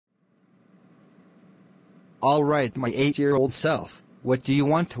Alright, my 8-year-old self, what do you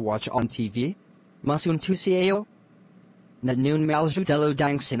want to watch on TV? Masun tuseo? Nanun maljudelo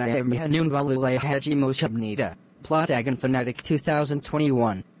dang sinayamihanun walulay haji moshabnida, Plotagon Fanatic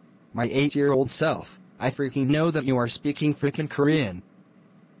 2021. My 8-year-old self, I freaking know that you are speaking freaking Korean.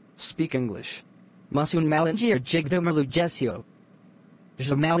 Speak English. Masun malanji or jigdo malujesio.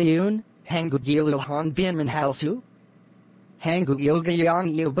 Jamaliun, Hanguk yilul han bin halsu? Hanguk yoga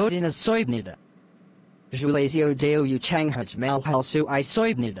yang yobodin as soibnida. Julazio deo yu changhaj mal halsu I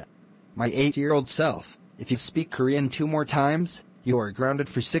soibnida. My 8-year-old self, if you speak Korean 2 more times, you are grounded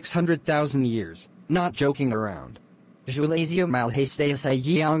for 600,000 years, not joking around. Julazio malhasteas I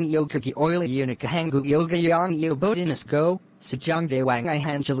yang yokaki oil unica hanguk yoga yang yobodinas go, Sejong de wang I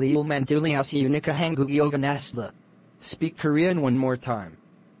hanjalil mandulias unica hanguk yoga nasla. Speak Korean 1 more time.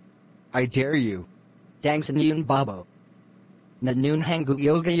 I dare you. Dangsan yun babo. Nanun hanguk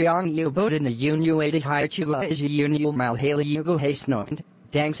yoga yang yobodin a yun uada hiachua is yun yul malhala yugo hasnoint.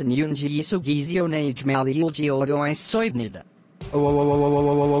 Dangsan yun jiso gizio nage mal yul geologo I soibnida.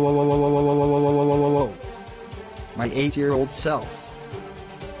 My 8-year-old self.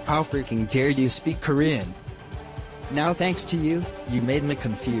 How freaking dare you speak Korean? Now thanks to you, you made me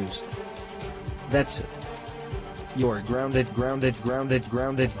confused. That's it. You are grounded for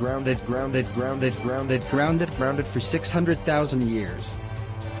 600,000 years.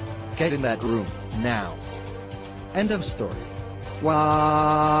 Get in that room, now. End of story. Wow,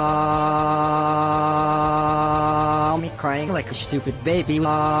 me crying like a stupid baby.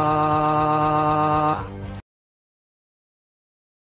 Wow.